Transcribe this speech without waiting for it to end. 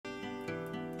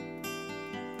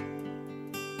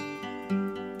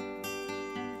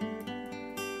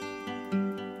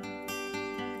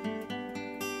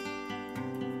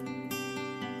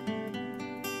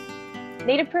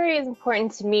Native Prairie is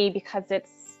important to me because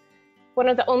it's one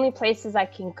of the only places I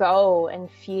can go and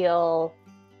feel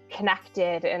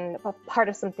connected and a part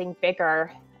of something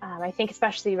bigger. I think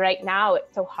especially right now,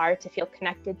 it's so hard to feel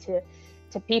connected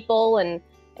to people and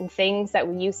things that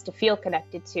we used to feel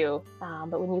connected to.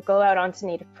 But when you go out onto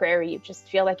Native Prairie, you just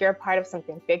feel like you're a part of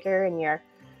something bigger, and your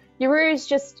worries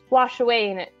just wash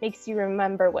away, and it makes you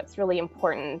remember what's really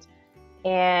important.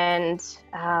 And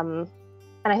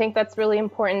I think that's really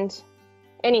important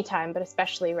anytime, but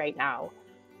especially right now.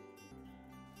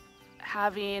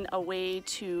 Having a way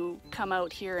to come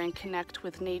out here and connect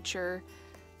with nature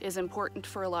is important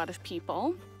for a lot of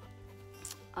people.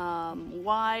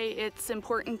 Why it's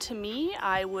important to me,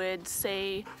 I would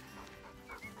say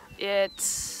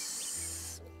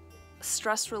it's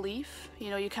stress relief.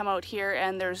 You know, you come out here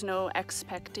and there's no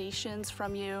expectations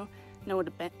from you, no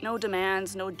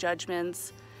demands, no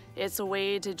judgments. It's a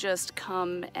way to just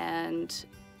come and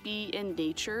be in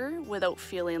nature without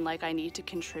feeling like I need to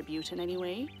contribute in any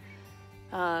way.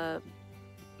 I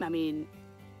mean,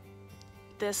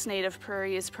 this Native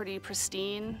Prairie is pretty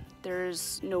pristine.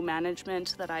 There's no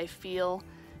management that I feel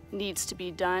needs to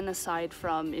be done aside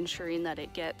from ensuring that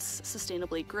it gets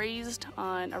sustainably grazed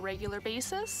on a regular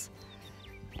basis.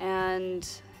 And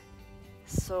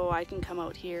so I can come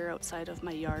out here outside of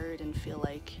my yard and feel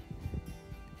like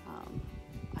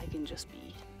I can just be.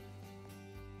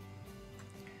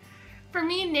 For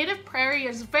me, Native Prairie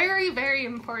is very, very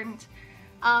important.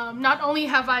 Not only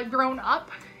have I grown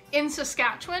up in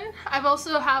Saskatchewan, I've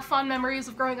also have fond memories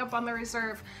of growing up on the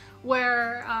reserve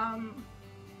where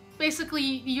basically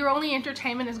your only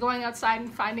entertainment is going outside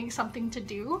and finding something to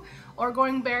do, or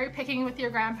going berry picking with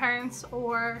your grandparents,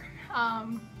 or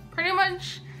pretty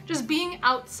much just being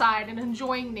outside and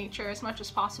enjoying nature as much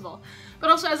as possible. But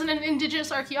also as an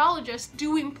Indigenous archaeologist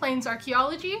doing plains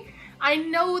archaeology, I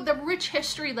know the rich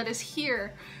history that is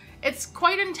here. It's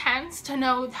quite intense to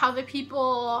know how the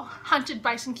people hunted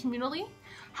bison communally,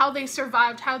 how they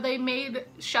survived, how they made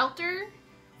shelter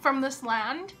from this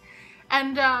land.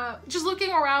 And just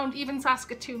looking around even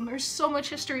Saskatoon, there's so much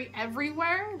history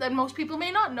everywhere that most people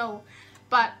may not know,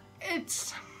 but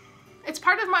it's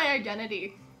part of my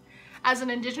identity as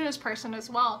an Indigenous person as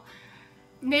well.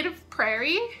 Native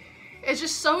Prairie is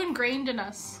just so ingrained in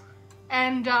us,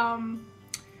 and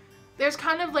there's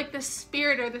kind of like this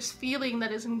spirit or this feeling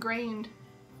that is ingrained.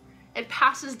 It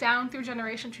passes down through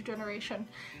generation to generation.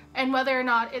 And whether or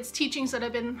not it's teachings that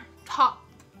have been taught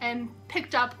and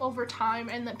picked up over time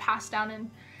and then passed down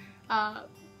and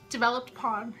developed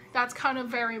upon, that's kind of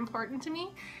very important to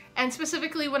me. And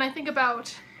specifically when I think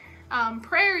about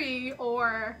Prairie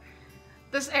or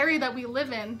this area that we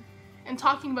live in and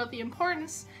talking about the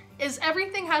importance, is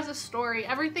everything has a story,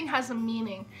 everything has a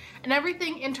meaning, and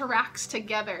everything interacts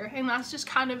together, and that's just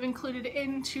kind of included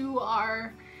into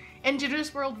our Indigenous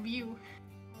worldview.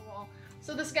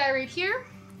 So this guy right here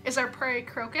is our prairie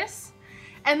crocus,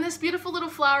 and this beautiful little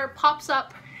flower pops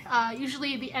up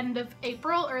usually the end of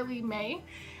April, early May,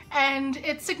 and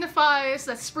it signifies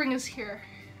that spring is here.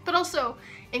 But also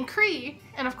in Cree,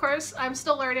 and of course I'm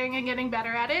still learning and getting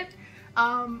better at it,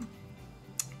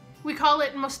 we call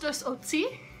it Mustus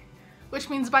Otsi, which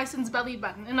means bison's belly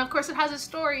button. And of course it has a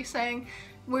story saying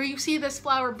where you see this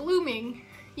flower blooming,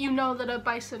 you know that a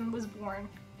bison was born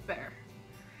there.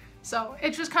 So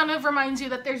it just kind of reminds you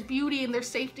that there's beauty and there's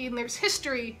safety and there's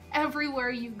history everywhere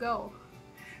you go.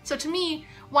 So to me,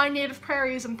 why Native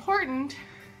Prairie is important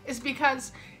is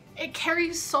because it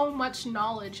carries so much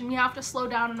knowledge, and you have to slow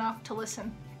down enough to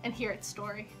listen and hear its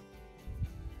story.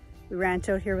 We ranch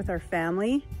out here with our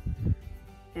family,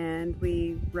 and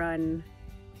we run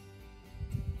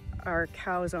our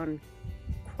cows on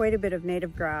quite a bit of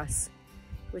native grass,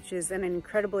 which is an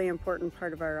incredibly important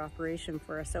part of our operation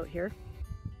for us out here.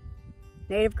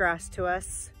 Native grass to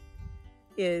us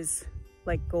is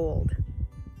like gold.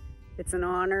 It's an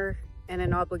honor and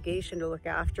an obligation to look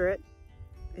after it.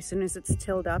 As soon as it's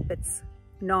tilled up, it's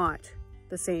not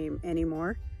the same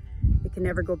anymore. It can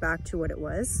never go back to what it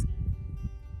was.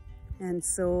 And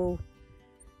so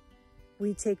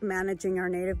we take managing our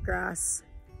native grass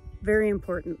very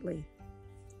importantly.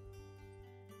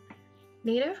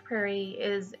 Native Prairie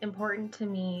is important to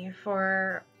me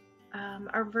for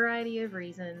a variety of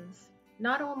reasons.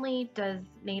 Not only does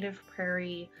Native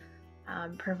Prairie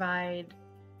provide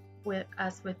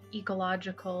us with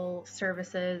ecological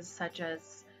services such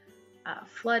as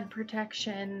flood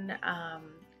protection,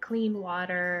 clean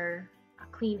water,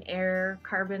 clean air,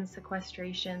 carbon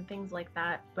sequestration, things like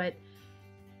that, but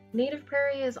Native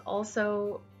Prairie is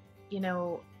also, you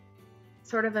know,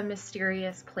 sort of a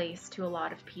mysterious place to a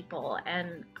lot of people,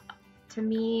 and to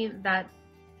me that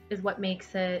is what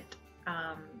makes it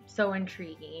so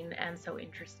intriguing and so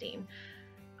interesting.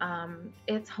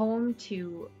 It's home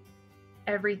to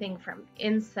everything from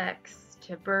insects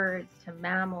to birds to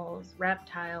mammals,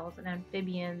 reptiles, and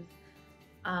amphibians.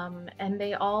 And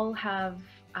they all have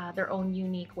their own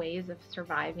unique ways of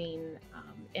surviving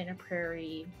in a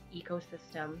prairie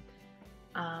ecosystem.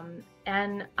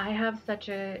 And I have such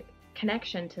a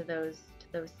connection to those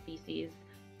species.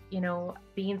 You know,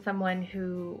 being someone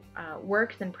who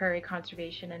works in prairie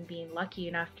conservation and being lucky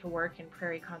enough to work in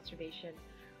prairie conservation,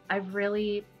 I've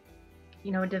really,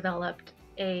 you know, developed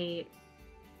a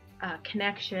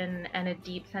connection and a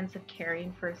deep sense of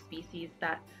caring for a species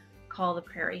that call the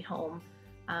prairie home.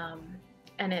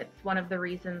 And it's one of the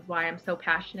reasons why I'm so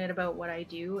passionate about what I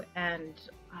do, and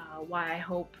why I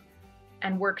hope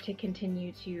and work to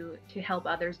continue to help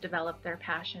others develop their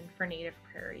passion for native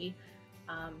prairie,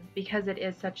 because it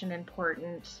is such an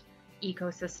important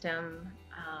ecosystem,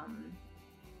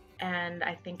 and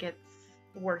I think it's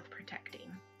worth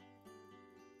protecting.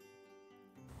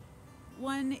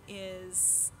 One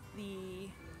is the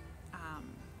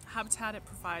habitat it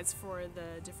provides for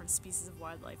the different species of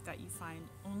wildlife that you find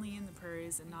only in the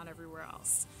prairies and not everywhere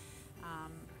else.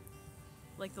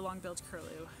 Like the long-billed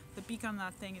curlew. The beak on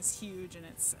that thing is huge, and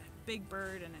it's a big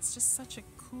bird, and it's just such a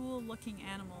cool looking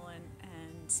animal.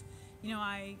 And you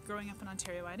know, growing up in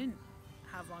Ontario, I didn't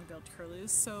have long-billed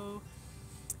curlews, so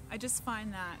I just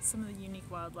find that some of the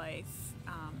unique wildlife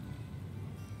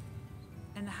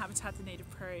and the habitat the native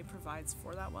prairie provides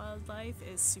for that wildlife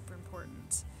is super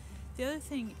important. The other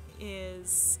thing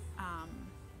is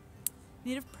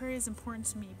native prairie is important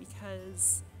to me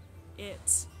because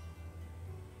it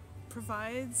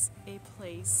provides a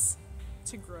place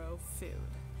to grow food.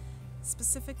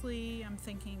 Specifically, I'm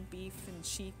thinking beef and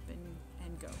sheep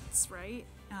and goats, right?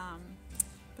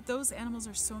 But those animals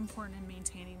are so important in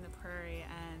maintaining the prairie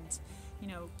and, you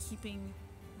know, keeping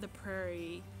the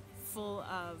prairie full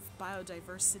of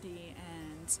biodiversity,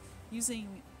 and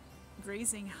using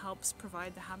grazing helps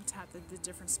provide the habitat that the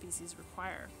different species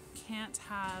require. You can't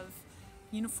have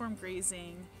uniform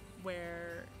grazing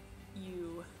where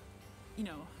you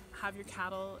know, have your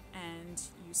cattle and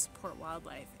you support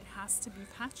wildlife. It has to be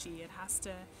patchy. It has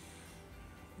to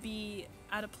be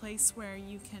at a place where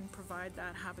you can provide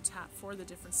that habitat for the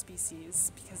different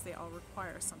species, because they all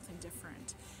require something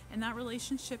different. And that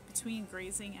relationship between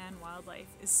grazing and wildlife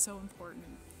is so important,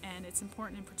 and it's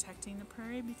important in protecting the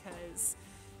prairie because,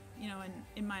 you know,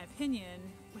 in my opinion,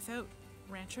 without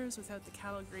ranchers, without the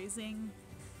cattle grazing,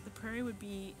 the prairie would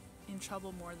be in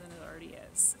trouble more than it already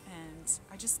is. And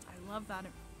I love that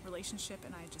relationship,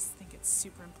 and I just think it's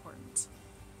super important.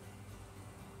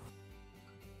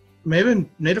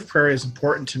 Native prairie is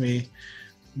important to me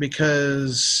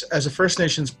because as a First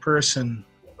Nations person,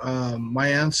 my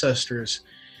ancestors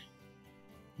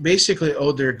basically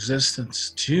owed their existence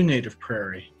to native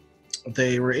prairie.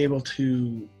 They were able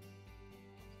to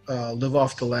live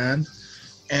off the land,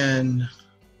 and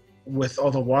with all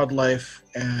the wildlife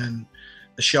and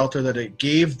the shelter that it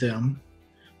gave them,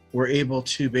 were able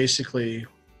to basically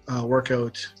work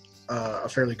out a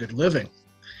fairly good living.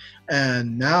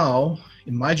 And now,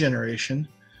 in my generation,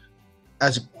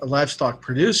 as a livestock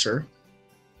producer,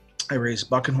 I raise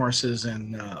bucking horses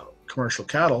and commercial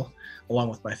cattle along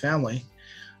with my family.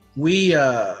 We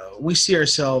see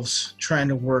ourselves trying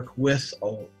to work with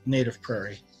a native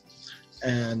prairie.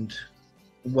 And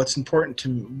what's important to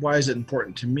me, why is it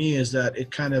important to me, is that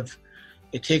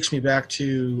it takes me back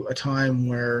to a time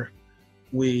where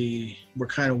we were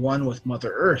kind of one with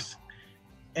Mother Earth,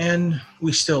 and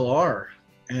we still are,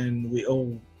 and we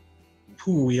owe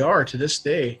who we are to this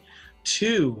day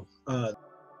to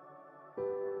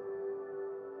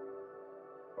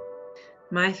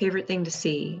My favorite thing to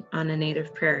see on a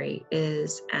native prairie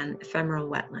is an ephemeral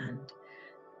wetland.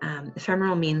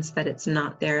 Ephemeral means that it's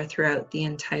not there throughout the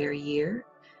entire year.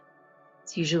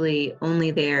 It's usually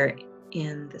only there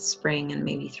in the spring and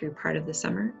maybe through part of the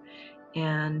summer.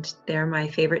 And they're my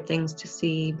favorite things to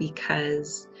see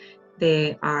because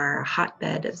they are a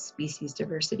hotbed of species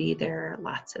diversity. There are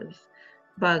lots of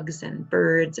bugs and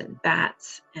birds and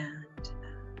bats and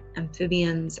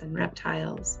amphibians and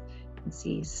reptiles. You can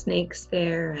see snakes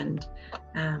there, and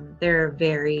they're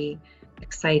very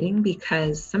exciting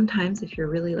because sometimes if you're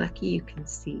really lucky you can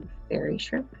see fairy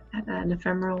shrimp at an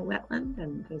ephemeral wetland,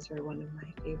 and those are one of my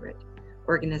favorite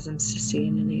organisms to see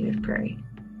in a native prairie.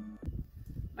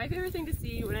 My favorite thing to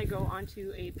see when I go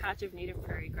onto a patch of native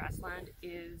prairie grassland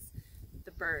is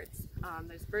the birds.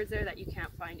 There's birds there that you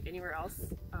can't find anywhere else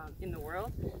in the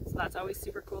world, so that's always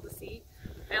super cool to see.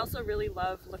 I also really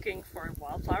love looking for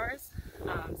wildflowers.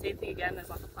 Same thing again, there's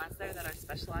lots of plants there that are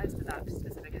specialized to that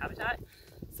specific habitat.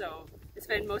 So I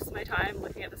spend most of my time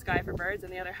looking at the sky for birds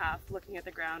and the other half looking at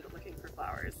the ground looking for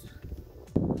flowers.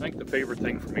 I think the favorite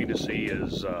thing for me to see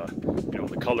is, you know,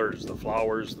 the colors, the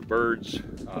flowers, the birds,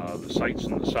 the sights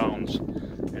and the sounds.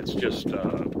 It's just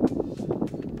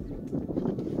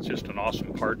an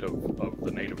awesome part of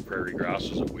the native prairie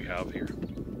grasses that we have here.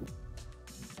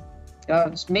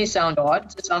 This may sound odd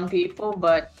to some people,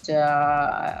 but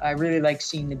I really like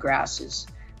seeing the grasses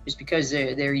just because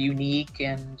they're unique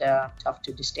and tough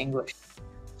to distinguish.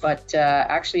 But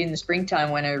actually in the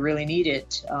springtime when I really need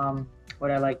it, what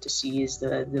I like to see is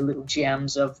the little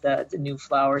gems of the new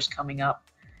flowers coming up.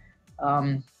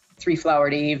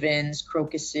 Three-flowered avens,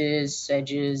 crocuses,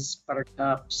 sedges,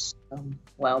 buttercups,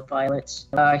 wild violets.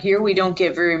 Here we don't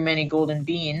get very many golden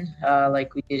bean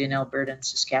like we did in Alberta and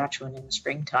Saskatchewan in the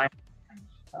springtime.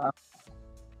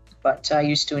 But I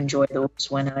used to enjoy those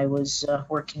when I was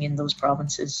working in those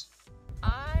provinces.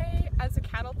 As a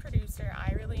cattle producer,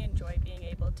 I really enjoy being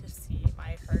able to see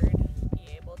my herd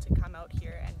be able to come out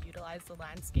here and utilize the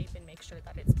landscape and make sure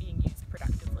that it's being used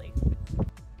productively.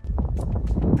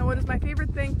 And what is my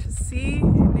favorite thing to see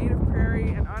in native prairie,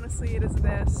 and honestly it is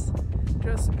this,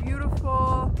 just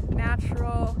beautiful,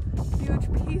 natural, huge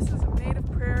pieces of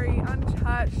native prairie,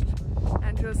 untouched,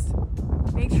 and just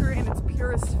nature in its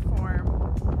purest form.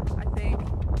 I think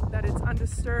that it's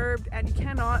undisturbed, and you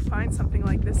cannot find something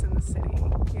like this in the city.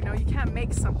 You know, you can't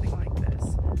make something like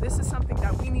this. This is something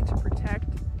that we need to protect,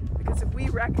 because if we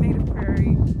wreck native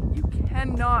prairie, you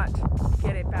cannot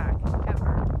get it back,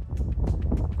 ever.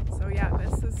 So yeah,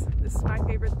 this is my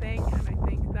favorite thing, and I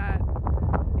think that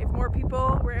if more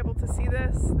people were able to see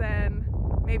this, then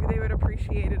maybe they would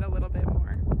appreciate it a little bit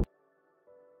more.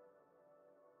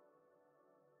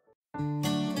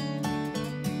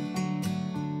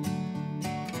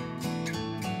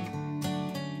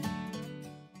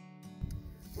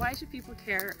 Why should people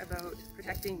care about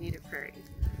protecting native prairie?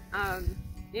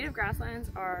 Native grasslands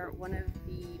are one of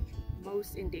the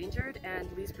most endangered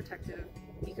and least protected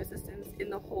ecosystems in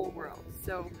the whole world.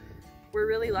 So we're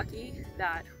really lucky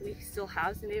that we still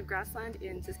have some native grassland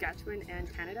in Saskatchewan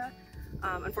and Canada.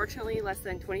 Unfortunately, less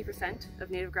than 20%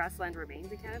 of native grassland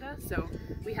remains in Canada, so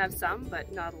we have some,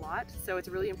 but not a lot. So it's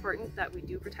really important that we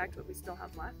do protect what we still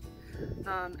have left.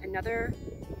 Another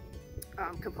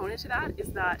component to that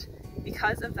is that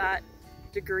because of that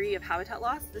degree of habitat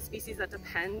loss, the species that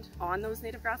depend on those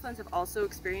native grasslands have also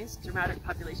experienced dramatic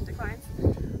population declines.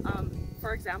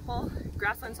 For example,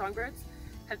 grassland songbirds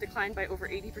have declined by over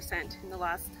 80% in the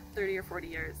last 30 or 40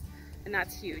 years, and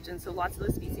that's huge. And so lots of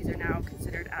those species are now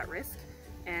considered at risk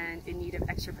and in need of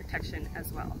extra protection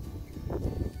as well.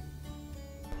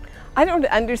 I don't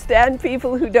understand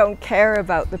people who don't care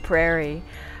about the prairie,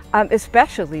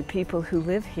 especially people who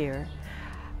live here.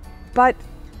 But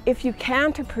if you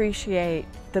can't appreciate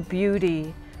the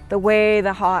beauty, the way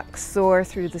the hawks soar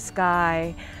through the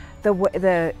sky,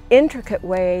 the intricate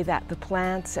way that the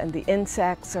plants and the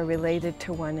insects are related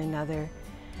to one another,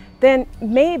 then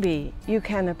maybe you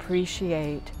can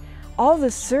appreciate all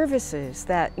the services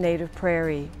that native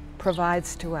prairie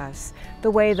provides to us,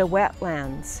 the way the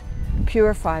wetlands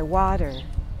purify water,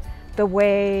 the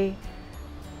way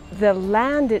the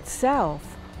land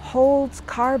itself holds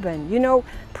carbon. You know,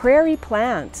 prairie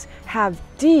plants have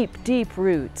deep, deep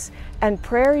roots, and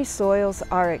prairie soils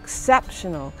are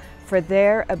exceptional for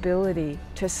their ability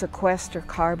to sequester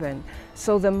carbon.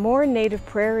 So the more native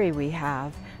prairie we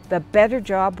have, the better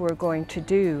job we're going to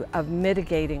do of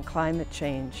mitigating climate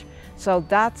change. So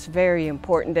that's very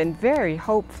important and very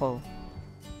hopeful.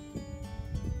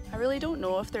 I really don't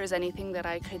know if there's anything that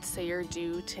I could say or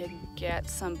do to get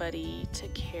somebody to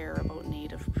care about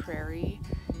native prairie.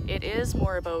 It is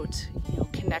more about, you know,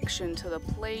 connection to the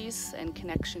place and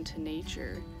connection to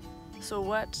nature. So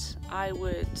what I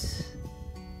would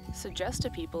suggest to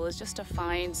people is just to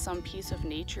find some piece of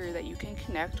nature that you can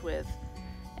connect with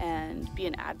and be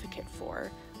an advocate for,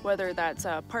 whether that's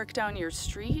a park down your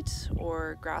street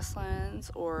or grasslands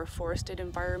or forested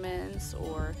environments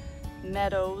or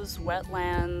meadows,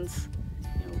 wetlands,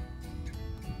 you know,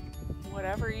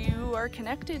 whatever you are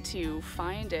connected to,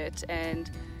 find it and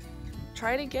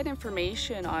try to get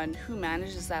information on who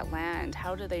manages that land,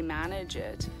 how do they manage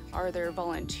it, are there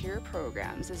volunteer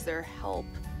programs, is there help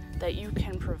that you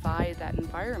can provide that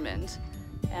environment.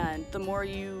 And the more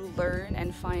you learn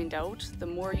and find out, the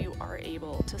more you are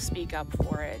able to speak up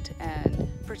for it and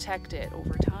protect it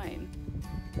over time.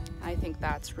 I think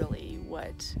that's really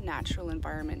what natural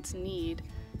environments need,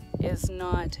 is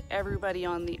not everybody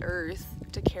on the earth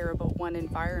to care about one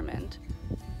environment,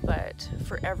 but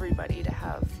for everybody to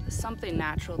have something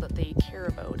natural that they care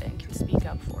about and can speak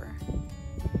up for.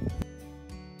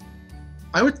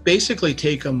 I would basically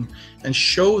take them and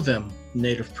show them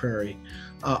native prairie.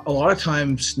 A lot of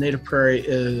times native prairie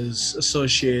is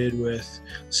associated with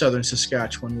southern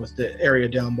Saskatchewan, with the area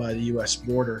down by the US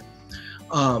border.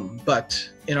 But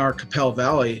in our Qu'Appelle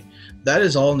Valley, that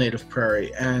is all native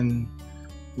prairie. And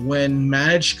when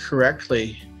managed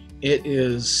correctly, it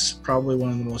is probably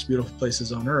one of the most beautiful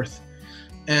places on earth.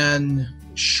 And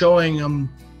showing them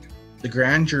the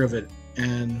grandeur of it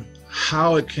and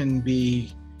how it can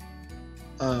be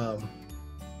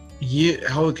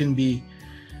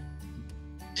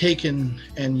taken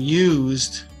and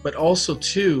used, but also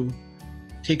too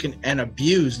taken and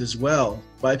abused as well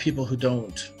by people who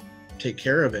don't take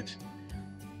care of it.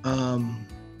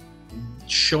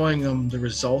 Showing them the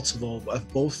results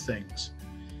of both things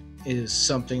is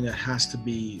something that has to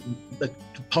be, that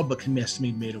the public has to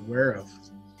be made aware of.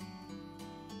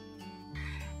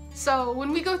 So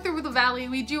when we go through the valley,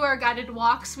 we do our guided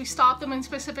walks, we stop them in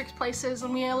specific places,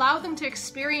 and we allow them to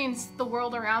experience the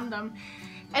world around them.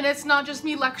 And it's not just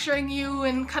me lecturing you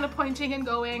and kind of pointing and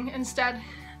going. Instead,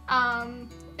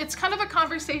 it's kind of a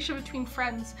conversation between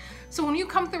friends. So when you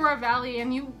come through our valley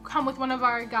and you come with one of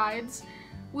our guides,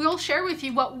 we'll share with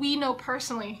you what we know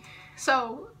personally.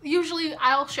 So usually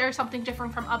I'll share something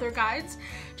different from other guides,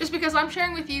 just because I'm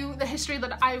sharing with you the history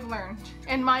that I've learned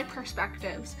and my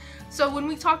perspectives. So when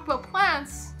we talk about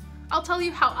plants, I'll tell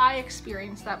you how I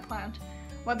experienced that plant,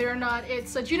 whether or not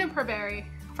it's a juniper berry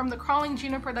from the crawling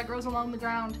juniper that grows along the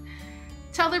ground.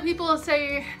 To other people,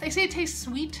 they say it tastes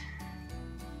sweet,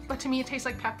 but to me it tastes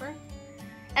like pepper.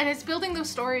 And it's building those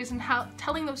stories and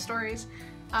telling those stories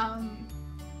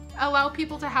allow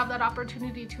people to have that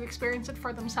opportunity to experience it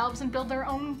for themselves and build their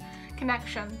own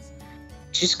connections.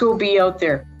 Just go be out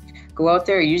there. Go out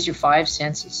there, use your 5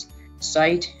 senses.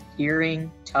 Sight, hearing,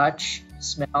 touch,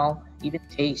 smell, even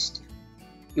taste.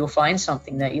 You'll find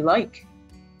something that you like.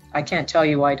 I can't tell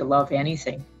you why to love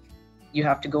anything. You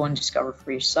have to go and discover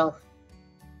for yourself.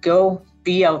 Go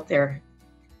be out there.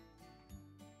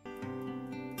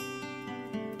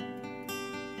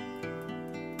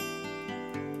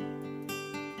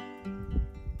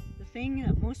 The thing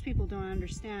that most people don't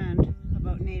understand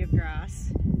about native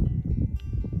grass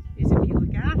is if you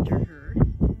look after her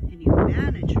and you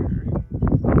manage her,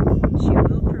 she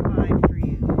will provide for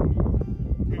you.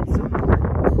 And it's so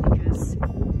important because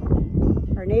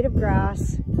our native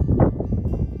grass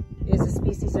is a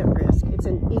species at risk. It's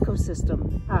an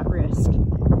ecosystem at risk.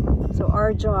 So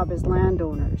our job as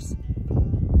landowners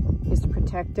is to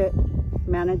protect it,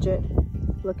 manage it,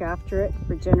 look after it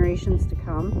for generations to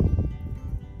come.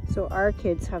 So our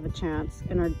kids have a chance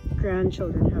and our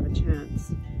grandchildren have a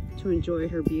chance to enjoy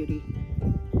her beauty.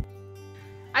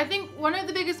 I think one of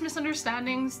the biggest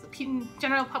misunderstandings the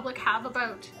general public have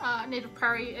about native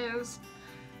prairie is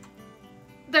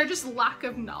their just lack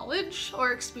of knowledge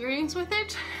or experience with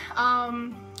it.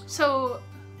 So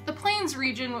the Plains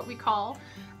region, what we call,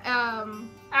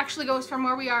 actually goes from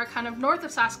where we are kind of north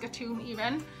of Saskatoon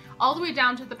even, all the way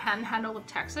down to the panhandle of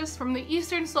Texas, from the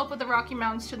eastern slope of the Rocky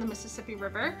Mountains to the Mississippi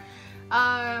River,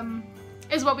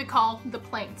 is what we call the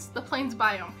Plains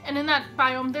biome. And in that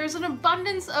biome, there's an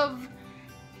abundance of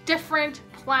different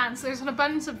plants. There's an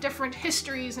abundance of different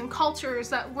histories and cultures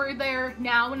that were there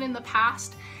now and in the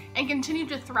past and continue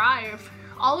to thrive.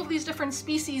 All of these different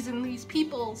species and these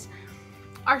peoples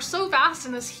are so vast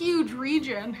in this huge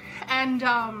region, and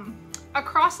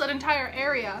across that entire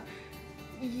area,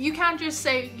 you can't just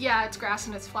say, yeah, it's grass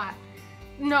and it's flat.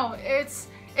 No, it's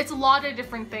a lot of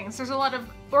different things. There's a lot of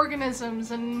organisms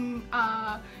and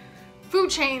food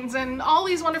chains and all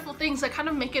these wonderful things that kind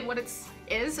of make it what it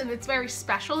is, and it's very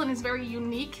special and it's very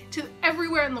unique to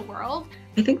everywhere in the world.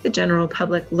 I think the general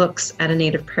public looks at a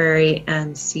native prairie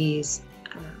and sees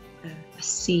a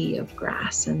sea of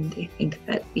grass, and they think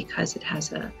that because it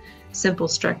has a simple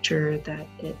structure that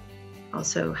it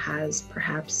also has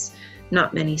perhaps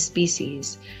not many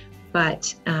species.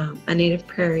 But a native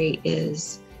prairie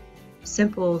is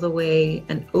simple the way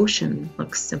an ocean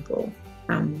looks simple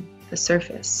from the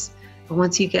surface. But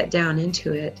once you get down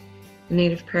into it, the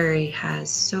native prairie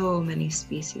has so many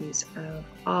species of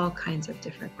all kinds of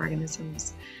different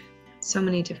organisms, so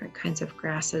many different kinds of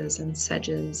grasses and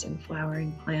sedges and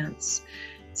flowering plants,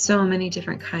 so many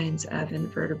different kinds of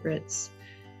invertebrates,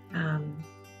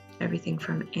 everything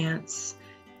from ants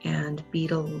and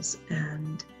beetles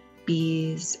and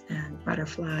bees and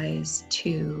butterflies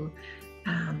to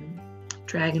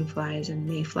dragonflies and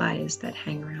mayflies that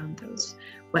hang around those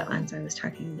wetlands I was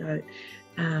talking about.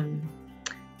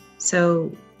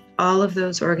 So all of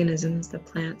those organisms, the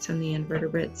plants and the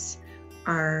invertebrates,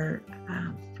 are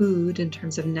food in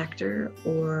terms of nectar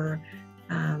or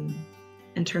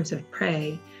in terms of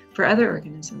prey for other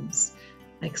organisms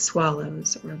like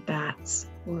swallows or bats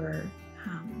or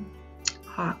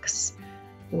hawks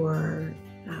or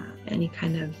any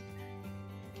kind of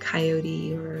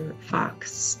coyote or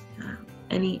fox,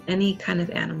 any kind of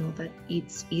animal that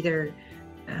eats either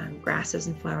grasses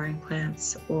and flowering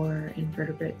plants or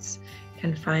invertebrates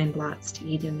can find lots to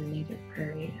eat in a native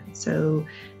prairie. And so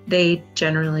they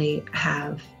generally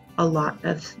have a lot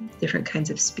of different kinds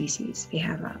of species. They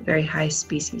have a very high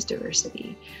species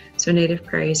diversity. So native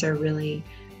prairies are really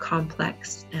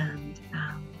complex and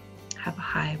have a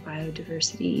high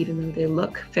biodiversity, even though they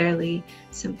look fairly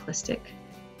simplistic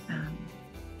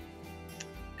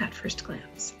at first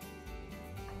glance.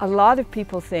 A lot of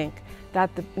people think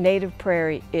that the native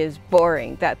prairie is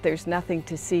boring, that there's nothing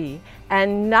to see,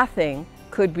 and nothing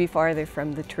could be farther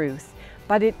from the truth.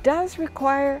 But it does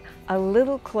require a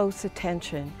little close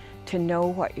attention to know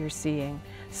what you're seeing.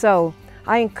 So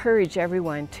I encourage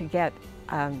everyone to get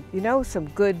some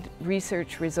good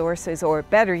research resources, or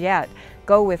better yet,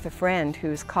 go with a friend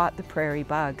who's caught the prairie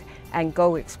bug and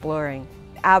go exploring.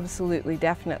 Absolutely,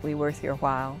 definitely worth your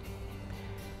while.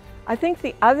 I think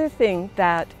the other thing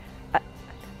that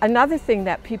another thing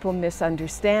that people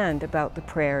misunderstand about the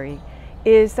prairie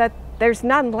is that there's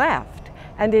none left.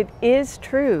 And it is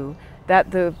true that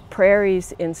the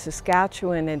prairies in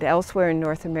Saskatchewan and elsewhere in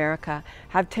North America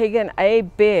have taken a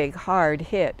big, hard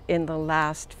hit in the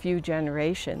last few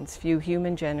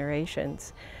human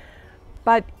generations.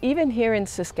 But even here in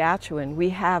Saskatchewan, we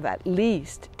have at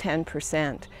least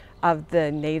 10% of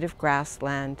the native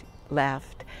grassland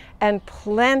left and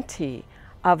plenty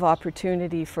of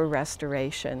opportunity for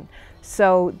restoration.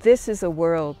 So this is a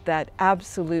world that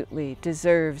absolutely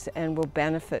deserves and will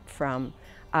benefit from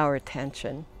our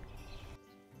attention.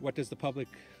 What does the public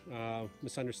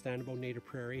misunderstand about native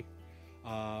prairie?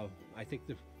 I think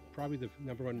probably the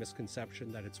number one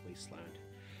misconception that it's wasteland,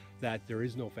 that there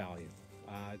is no value,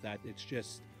 that it's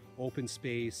just open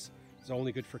space, it's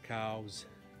only good for cows,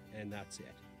 and that's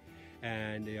it.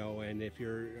 And and if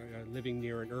you're living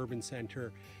near an urban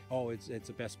center, it's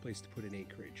the best place to put an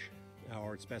acreage,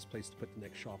 or it's the best place to put the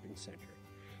next shopping center.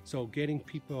 So getting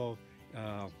people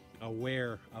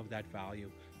aware of that value,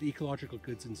 the ecological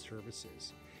goods and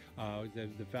services,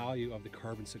 the value of the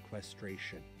carbon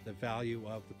sequestration, the value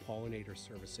of the pollinator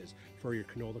services for your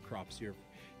canola crops, your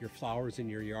flowers in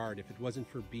your yard. If it wasn't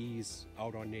for bees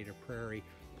out on native prairie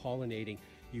pollinating,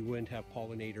 you wouldn't have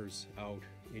pollinators out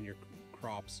in your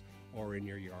crops or in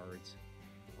your yards.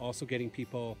 Also getting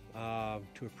people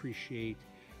to appreciate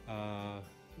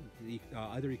the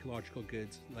other ecological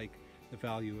goods like the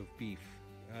value of beef,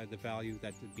 the value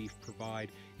that the beef provide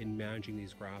in managing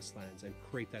these grasslands and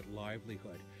create that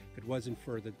livelihood. If it wasn't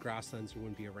for the grasslands, there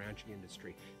wouldn't be a ranching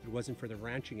industry. If it wasn't for the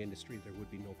ranching industry, there would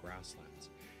be no grasslands.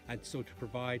 And so to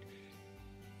provide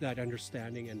that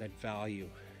understanding and that value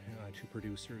to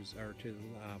producers or to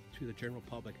the general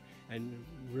public, and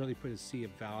really put a sea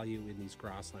of value in these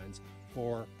grasslands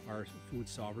for our food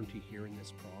sovereignty here in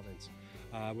this province.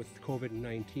 With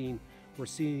COVID-19, we're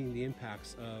seeing the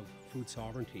impacts of food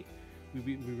sovereignty.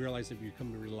 We realize that we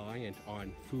become reliant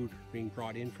on food being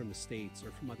brought in from the States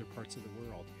or from other parts of the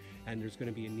world, and there's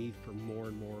going to be a need for more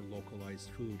and more localized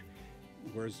food.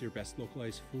 Where's your best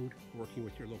localized food? Working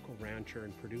with your local rancher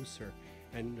and producer,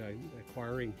 and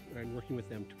acquiring and working with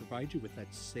them to provide you with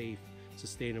that safe,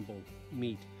 sustainable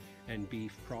meat and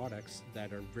beef products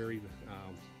that are very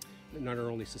not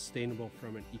only sustainable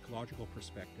from an ecological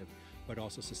perspective, but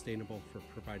also sustainable for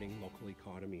providing local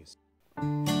economies.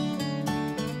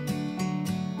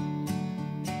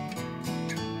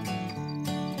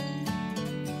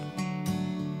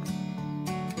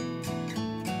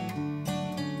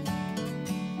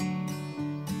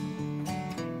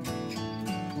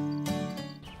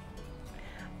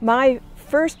 My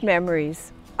first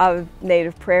memories of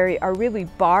native prairie are really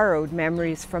borrowed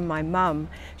memories from my mum.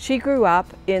 She grew up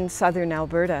in southern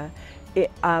Alberta,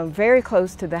 very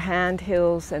close to the Hand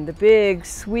Hills and the big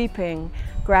sweeping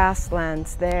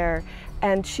grasslands there.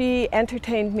 And she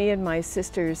entertained me and my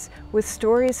sisters with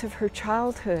stories of her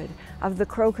childhood, of the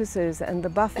crocuses and the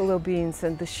buffalo beans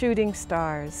and the shooting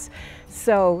stars.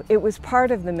 So it was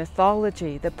part of the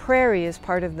mythology. The prairie is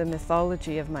part of the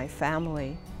mythology of my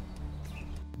family.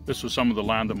 This was some of the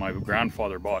land that my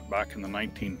grandfather bought back in the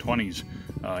 1920s.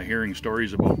 Hearing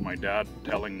stories about my dad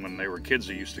telling when they were kids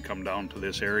they used to come down to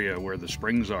this area where the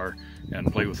springs are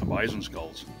and play with the bison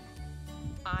skulls.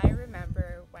 I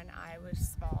remember when I was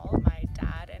small, my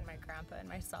dad and my grandpa and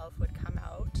myself would come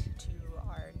out to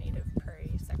our native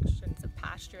prairie sections of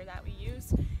pasture that we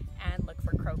use and look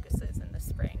for crocuses in the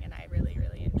spring, and I really,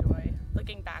 really enjoy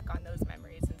looking back on those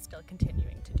memories and still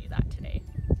continuing to do that today.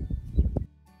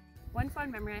 One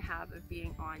fond memory I have of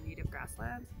being on native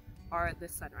grasslands are the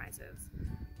sunrises.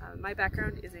 My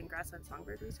background is in grassland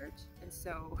songbird research, and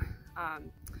so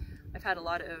I've had a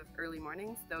lot of early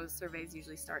mornings. Those surveys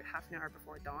usually start half an hour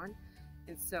before dawn,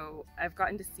 and so I've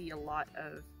gotten to see a lot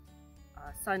of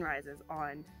sunrises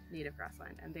on native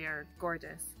grassland, and they are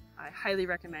gorgeous. I highly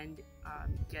recommend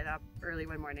get up early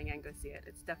one morning and go see it.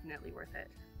 It's definitely worth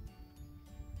it.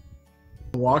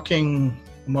 Walking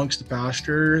amongst the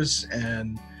pastures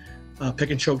and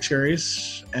picking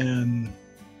chokecherries and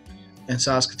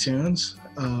Saskatoons,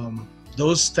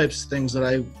 those types of things that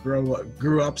I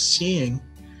grew up seeing,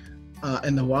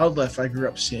 and the wildlife I grew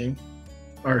up seeing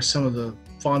are some of the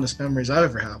fondest memories I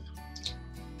ever have.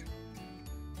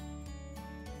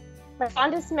 My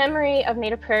fondest memory of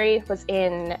native prairie was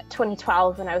in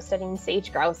 2012 when I was studying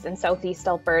sage grouse in southeast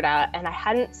Alberta, and I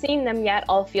hadn't seen them yet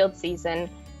all field season.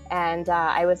 And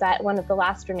I was at one of the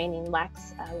last remaining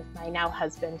leks with my now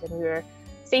husband, and we were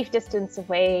safe distance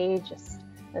away. Just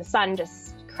the sun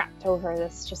just crept over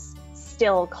this just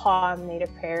still, calm native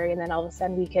prairie, and then all of a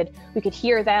sudden we could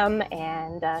hear them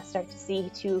and start to see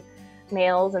two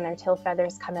males and their tail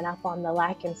feathers coming up on the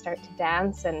lek and start to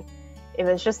dance. And it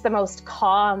was just the most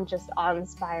calm, just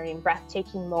awe-inspiring,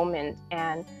 breathtaking moment.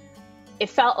 And it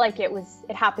felt like it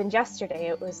happened yesterday.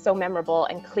 It was so memorable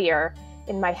and clear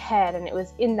in my head, and it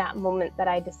was in that moment that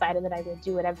I decided that I would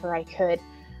do whatever I could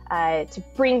to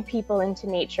bring people into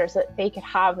nature so that they could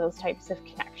have those types of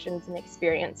connections and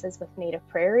experiences with native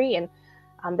prairie, and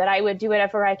that I would do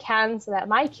whatever I can so that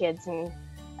my kids and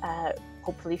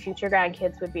hopefully future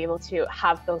grandkids would be able to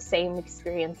have those same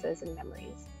experiences and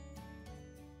memories.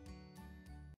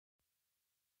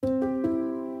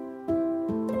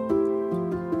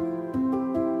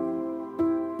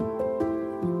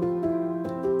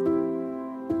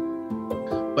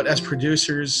 But as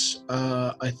producers,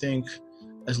 I think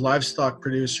as livestock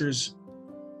producers,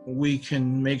 we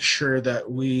can make sure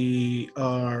that we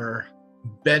are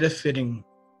benefiting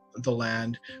the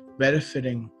land,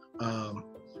 benefiting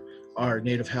our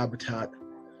native habitat,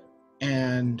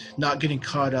 and not getting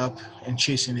caught up in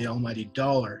chasing the almighty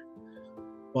dollar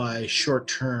by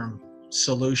short-term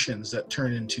solutions that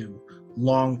turn into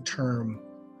long-term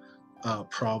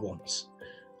problems.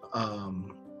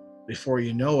 Before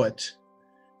you know it,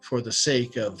 for the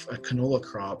sake of a canola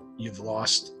crop, you've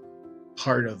lost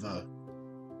part of a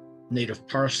native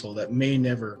parcel that may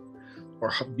never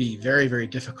or be very, very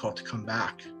difficult to come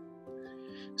back.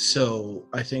 So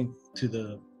I think to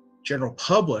the general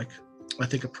public, I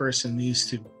think a person needs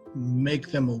to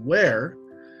make them aware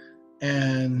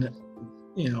and,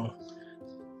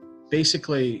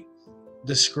 basically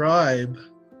describe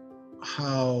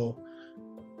how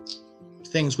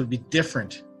things would be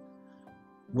different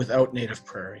without native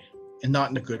prairie, and not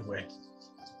in a good way.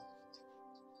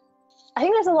 I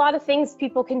think there's a lot of things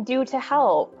people can do to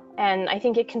help, and I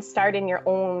think it can start in your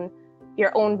own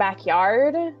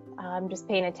backyard, just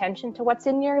paying attention to what's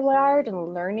in your yard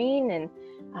and learning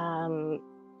and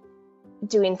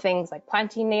doing things like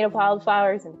planting native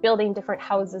wildflowers and building different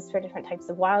houses for different types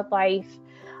of wildlife,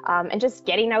 and just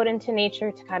getting out into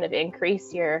nature to kind of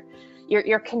increase your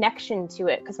connection to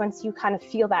it, because once you kind of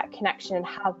feel that connection and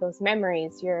have those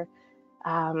memories,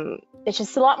 it's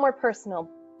just a lot more personal,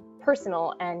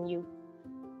 and you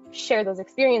share those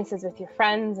experiences with your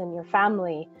friends and your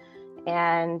family.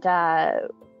 And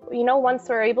once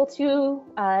we're able to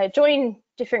join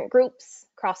different groups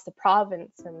across the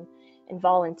province and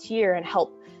volunteer and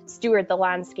help steward the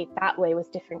landscape that way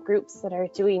with different groups that are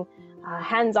doing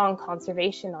hands-on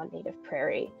conservation on native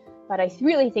prairie. But I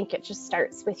really think it just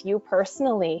starts with you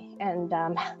personally and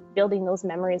building those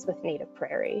memories with native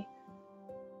prairie.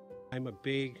 I'm a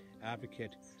big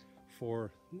advocate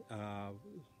for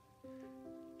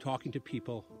talking to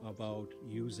people about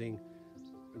using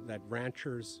that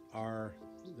ranchers are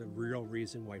the real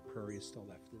reason why prairie is still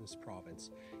left in this province.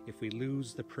 If we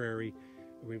lose the prairie,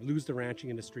 we lose the ranching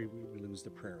industry, we lose the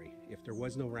prairie. If there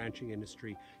was no ranching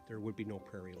industry, there would be no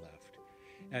prairie left.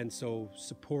 And so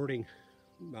supporting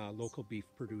local beef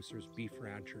producers, beef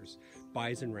ranchers,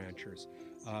 bison ranchers,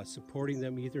 supporting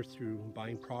them either through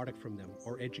buying product from them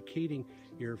or educating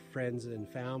your friends and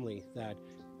family that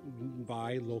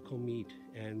buy local meat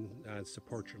and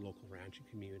support your local ranching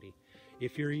community.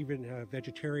 If you're even a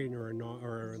vegetarian or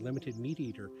a limited meat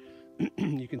eater,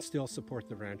 you can still support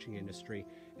the ranching industry,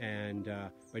 and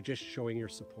by just showing your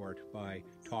support by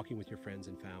talking with your friends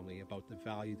and family about the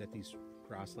value that these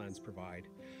grasslands provide.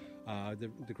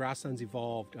 The grasslands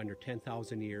evolved under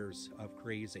 10,000 years of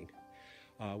grazing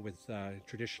with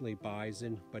traditionally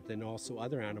bison, but then also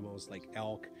other animals like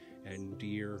elk and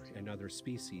deer and other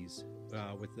species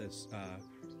with this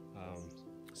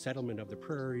settlement of the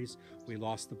prairies, we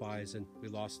lost the bison, we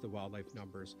lost the wildlife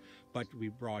numbers, but we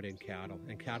brought in cattle,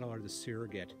 and cattle are the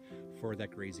surrogate for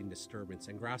that grazing disturbance,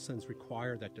 and grasslands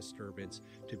require that disturbance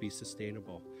to be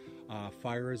sustainable.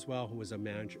 Fire as well was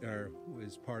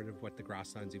part of what the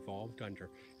grasslands evolved under,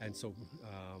 and so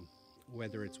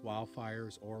whether it's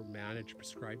wildfires or managed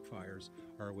prescribed fires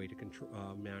are a way to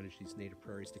manage these native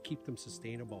prairies, to keep them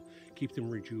sustainable, keep them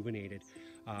rejuvenated,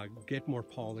 get more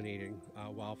pollinating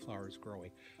wildflowers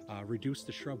growing, reduce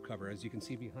the shrub cover. As you can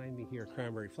see behind me here,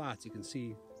 Cranberry Flats, you can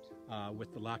see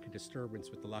with the lack of disturbance,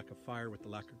 with the lack of fire, with the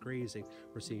lack of grazing,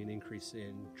 we're seeing an increase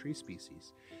in tree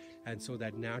species. And so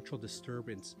that natural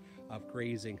disturbance of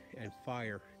grazing and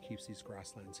fire keeps these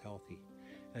grasslands healthy.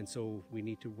 And so we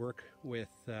need to work with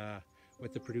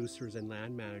the producers and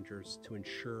land managers to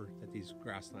ensure that these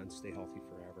grasslands stay healthy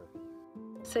forever.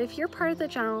 So if you're part of the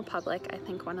general public, I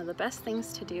think one of the best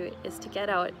things to do is to get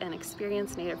out and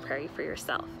experience native prairie for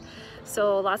yourself.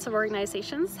 So lots of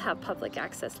organizations have public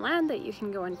access land that you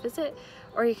can go and visit,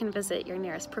 or you can visit your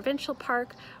nearest provincial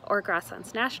park or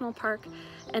Grasslands National Park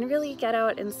and really get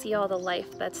out and see all the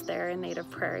life that's there in native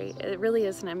prairie. It really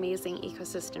is an amazing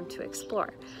ecosystem to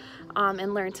explore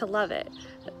and learn to love it.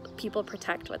 People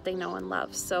protect what they know and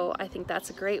love, so I think that's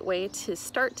a great way to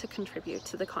start to contribute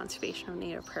to the conservation of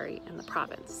native prairie in the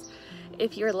province.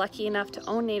 If you're lucky enough to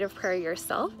own native prairie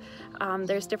yourself,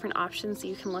 there's different options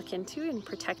you can look into in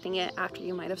protecting it after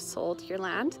you might have sold your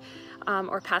land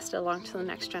or passed it along to the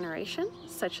next generation,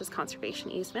 such as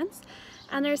conservation easements.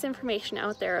 And there's information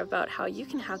out there about how you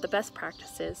can have the best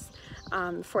practices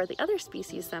for the other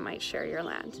species that might share your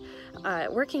land,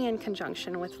 working in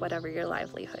conjunction with whatever your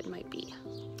livelihood might be.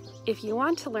 If you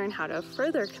want to learn how to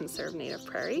further conserve native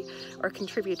prairie or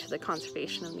contribute to the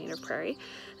conservation of native prairie,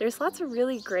 there's lots of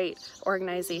really great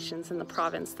organizations in the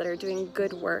province that are doing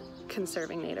good work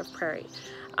conserving native prairie,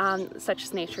 such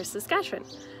as Nature Saskatchewan.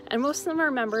 And most of them are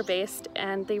member-based,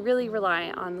 and they really rely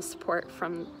on the support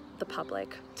from the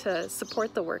public to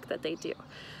support the work that they do.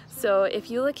 So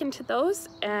if you look into those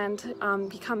and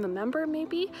become a member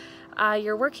maybe,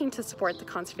 you're working to support the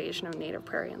conservation of native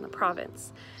prairie in the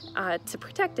province, to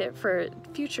protect it for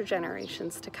future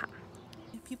generations to come.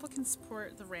 If people can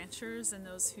support the ranchers and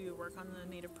those who work on the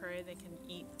native prairie, they can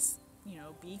eat,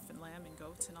 beef and lamb and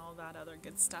goats and all that other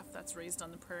good stuff that's raised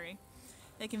on the prairie.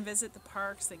 They can visit the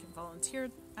parks, they can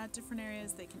volunteer at different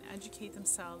areas, they can educate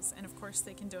themselves, and of course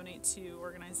they can donate to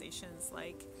organizations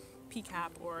like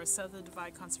PCAP or South of the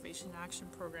Divide Conservation Action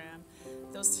Program,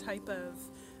 those type of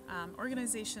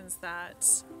organizations that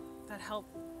help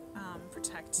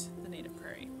protect the native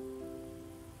prairie.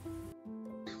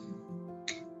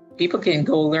 People can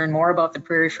go learn more about the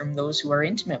prairie from those who are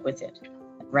intimate with it.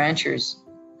 Ranchers,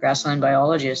 grassland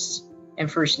biologists,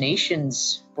 and First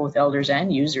Nations, both elders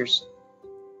and users.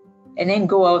 And then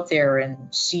go out there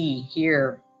and see,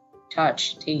 hear,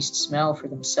 touch, taste, smell for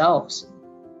themselves.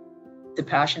 The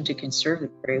passion to conserve the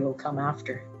prairie will come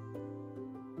after.